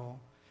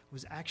denial,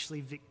 was actually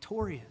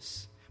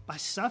victorious. By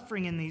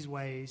suffering in these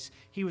ways,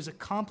 he was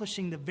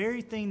accomplishing the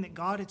very thing that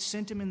God had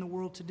sent him in the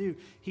world to do.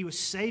 He was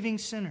saving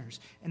sinners,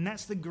 and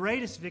that's the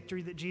greatest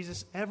victory that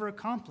Jesus ever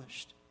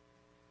accomplished.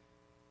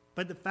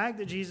 But the fact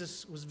that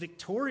Jesus was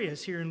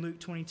victorious here in Luke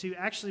 22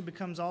 actually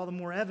becomes all the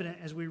more evident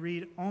as we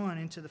read on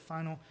into the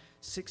final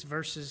 6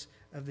 verses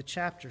of the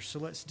chapter. So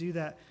let's do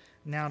that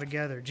now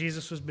together.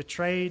 Jesus was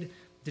betrayed,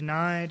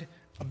 denied,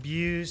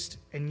 abused,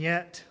 and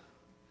yet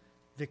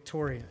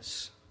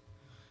victorious.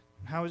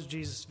 How is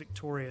Jesus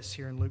victorious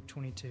here in Luke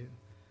 22?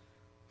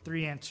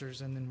 3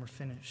 answers, and then we're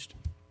finished.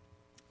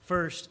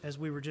 First, as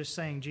we were just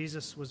saying,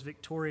 Jesus was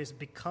victorious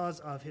because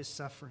of his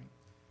suffering.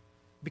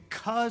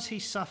 Because he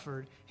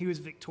suffered, he was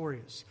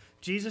victorious.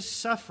 Jesus'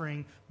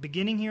 suffering,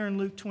 beginning here in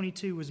Luke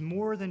 22, was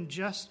more than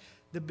just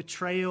the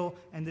betrayal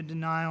and the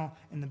denial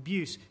and the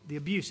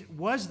abuse. It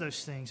was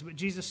those things, but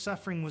Jesus'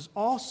 suffering was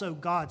also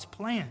God's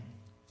plan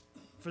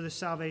for the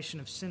salvation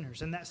of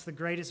sinners. And that's the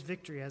greatest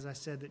victory, as I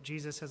said, that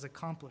Jesus has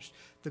accomplished.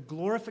 The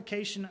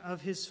glorification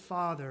of his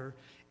Father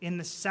in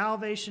the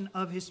salvation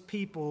of his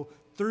people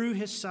through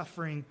his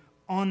suffering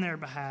on their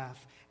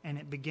behalf. And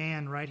it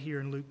began right here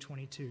in Luke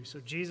 22.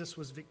 So Jesus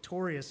was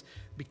victorious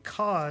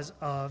because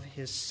of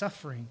his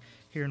suffering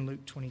here in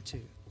Luke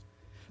 22.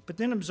 But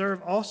then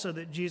observe also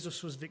that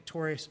Jesus was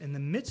victorious in the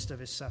midst of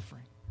his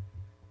suffering.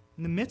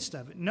 In the midst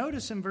of it.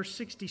 Notice in verse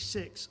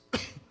 66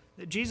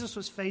 that Jesus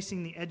was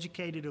facing the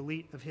educated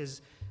elite of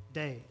his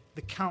day,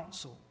 the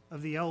council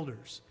of the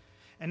elders.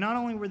 And not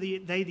only were they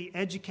the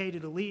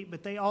educated elite,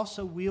 but they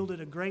also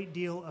wielded a great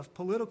deal of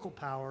political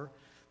power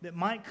that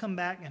might come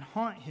back and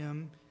haunt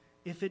him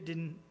if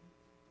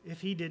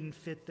he didn't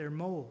fit their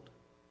mold.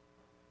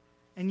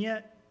 And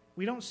yet,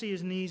 we don't see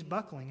his knees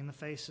buckling in the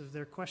face of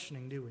their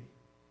questioning, do we?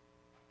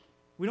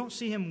 We don't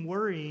see him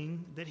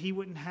worrying that he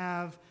wouldn't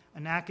have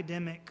an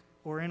academic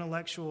or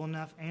intellectual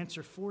enough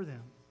answer for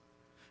them.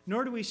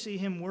 Nor do we see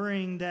him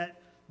worrying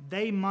that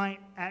they might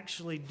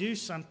actually do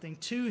something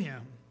to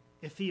him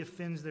if he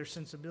offends their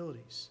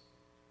sensibilities.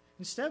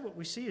 Instead, what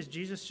we see is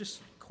Jesus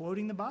just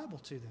quoting the Bible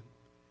to them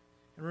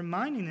and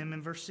reminding them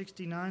in verse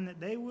 69 that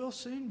they will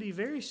soon be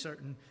very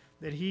certain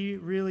that he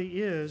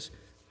really is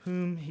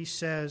whom he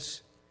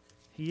says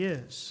he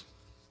is.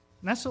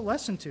 And that's a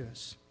lesson to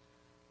us.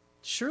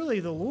 Surely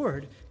the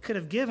Lord could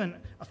have given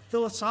a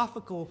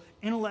philosophical,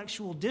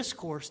 intellectual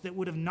discourse that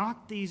would have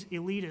knocked these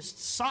elitists'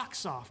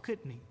 socks off,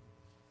 couldn't he?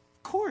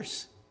 Of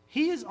course,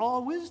 he is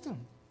all wisdom.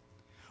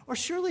 Or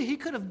surely he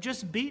could have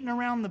just beaten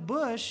around the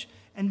bush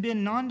and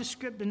been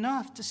nondescript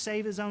enough to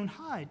save his own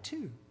hide,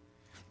 too.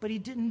 But he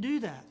didn't do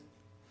that.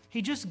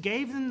 He just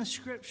gave them the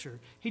scripture.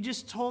 He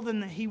just told them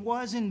that he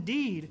was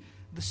indeed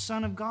the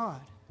Son of God.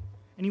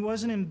 And he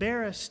wasn't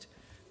embarrassed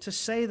to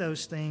say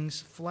those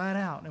things flat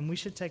out, and we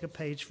should take a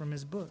page from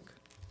his book.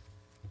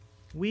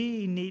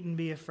 We needn't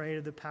be afraid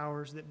of the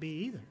powers that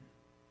be either,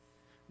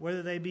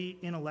 whether they be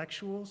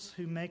intellectuals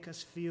who make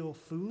us feel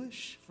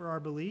foolish for our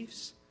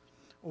beliefs,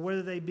 or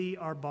whether they be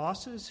our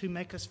bosses who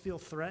make us feel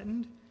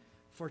threatened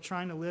for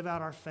trying to live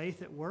out our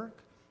faith at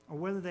work, or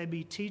whether they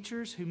be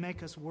teachers who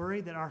make us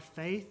worry that our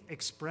faith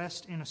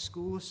expressed in a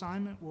school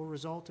assignment will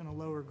result in a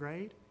lower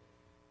grade.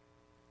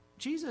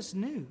 Jesus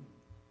knew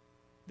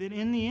that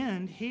in the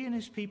end, he and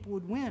his people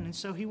would win. And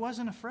so he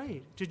wasn't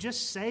afraid to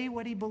just say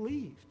what he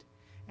believed.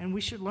 And we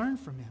should learn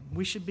from him.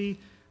 We should be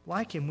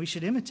like him. We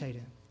should imitate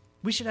him.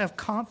 We should have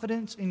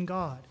confidence in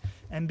God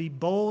and be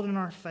bold in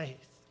our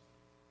faith.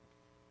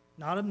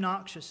 Not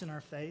obnoxious in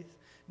our faith,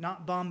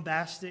 not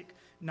bombastic,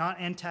 not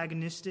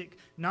antagonistic,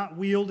 not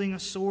wielding a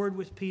sword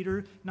with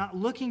Peter, not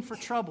looking for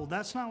trouble.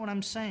 That's not what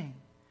I'm saying.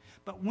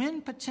 But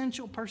when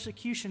potential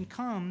persecution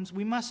comes,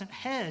 we mustn't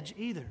hedge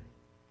either.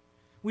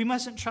 We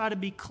mustn't try to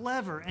be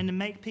clever and to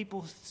make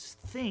people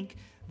think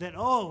that,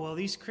 oh, well,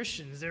 these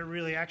Christians, they're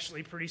really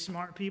actually pretty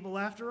smart people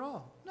after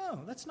all.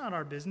 No, that's not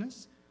our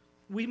business.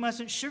 we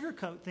mustn't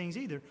sugarcoat things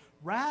either.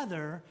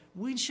 Rather,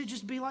 we should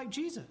just be like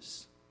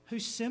Jesus, who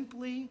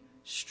simply,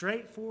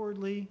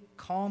 straightforwardly,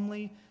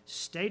 calmly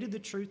stated the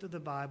truth of the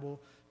Bible,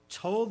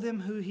 told them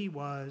who he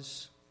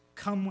was,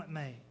 come what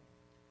may,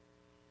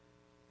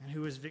 and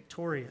who was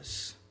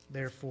victorious,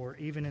 therefore,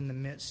 even in the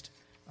midst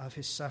of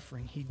his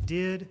suffering. He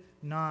did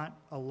not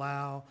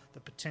allow the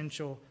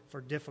potential for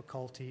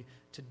difficulty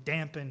to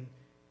dampen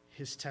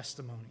his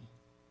testimony.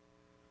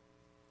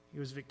 He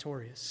was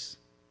victorious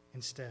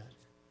instead.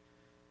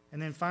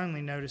 And then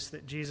finally, notice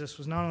that Jesus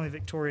was not only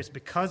victorious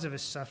because of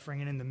his suffering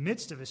and in the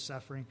midst of his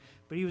suffering,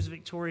 but he was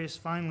victorious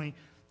finally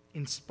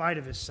in spite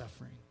of his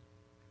suffering.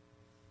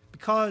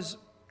 Because,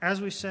 as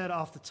we said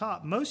off the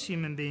top, most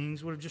human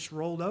beings would have just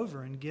rolled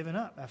over and given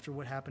up after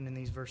what happened in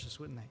these verses,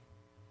 wouldn't they?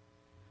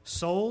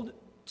 Sold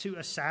to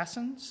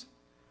assassins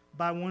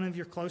by one of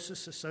your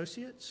closest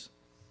associates,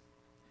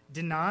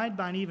 denied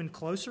by an even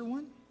closer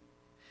one,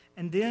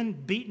 and then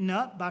beaten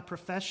up by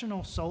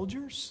professional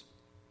soldiers.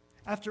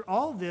 After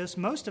all this,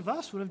 most of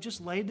us would have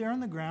just laid there on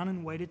the ground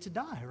and waited to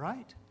die,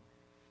 right?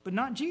 But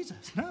not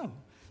Jesus, no.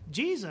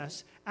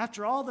 Jesus,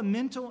 after all the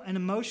mental and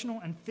emotional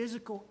and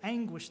physical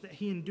anguish that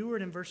he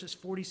endured in verses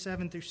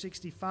 47 through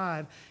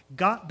 65,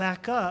 got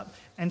back up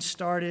and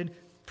started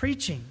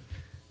preaching.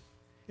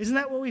 Isn't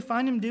that what we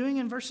find him doing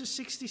in verses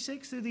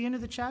 66 through the end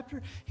of the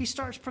chapter? He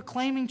starts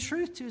proclaiming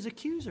truth to his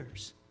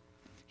accusers.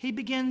 He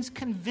begins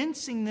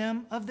convincing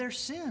them of their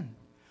sin,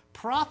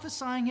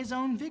 prophesying his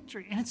own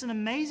victory. And it's an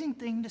amazing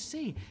thing to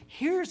see.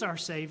 Here's our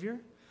Savior,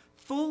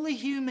 fully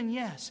human,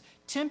 yes.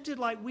 Tempted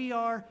like we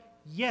are,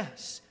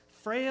 yes.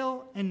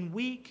 Frail and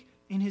weak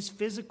in his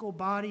physical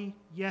body,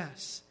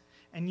 yes.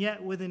 And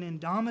yet with an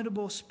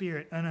indomitable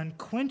spirit, an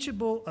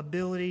unquenchable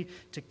ability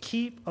to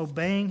keep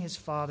obeying his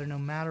Father no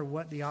matter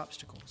what the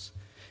obstacles.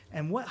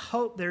 And what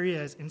hope there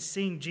is in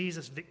seeing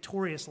Jesus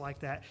victorious like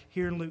that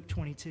here in Luke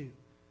 22.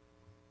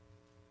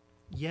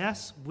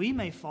 Yes, we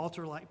may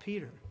falter like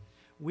Peter.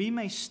 We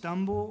may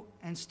stumble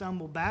and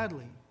stumble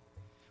badly.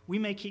 We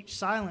may keep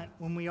silent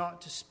when we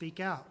ought to speak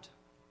out.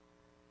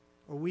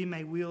 Or we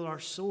may wield our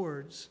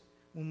swords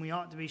when we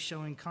ought to be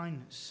showing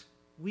kindness.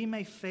 We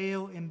may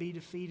fail and be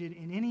defeated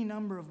in any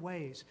number of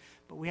ways,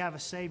 but we have a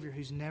Savior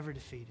who's never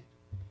defeated.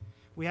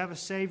 We have a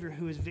Savior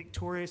who is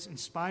victorious in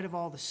spite of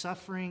all the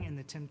suffering and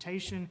the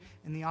temptation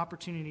and the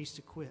opportunities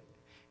to quit.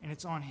 And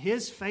it's on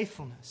his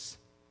faithfulness,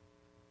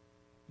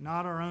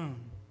 not our own,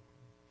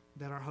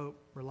 that our hope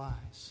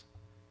relies.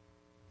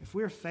 If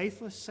we are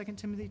faithless, 2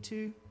 Timothy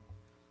 2,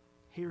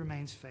 he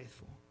remains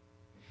faithful.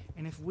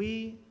 And if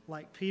we,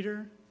 like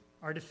Peter,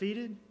 are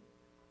defeated,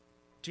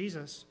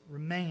 Jesus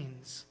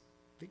remains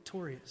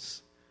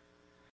victorious.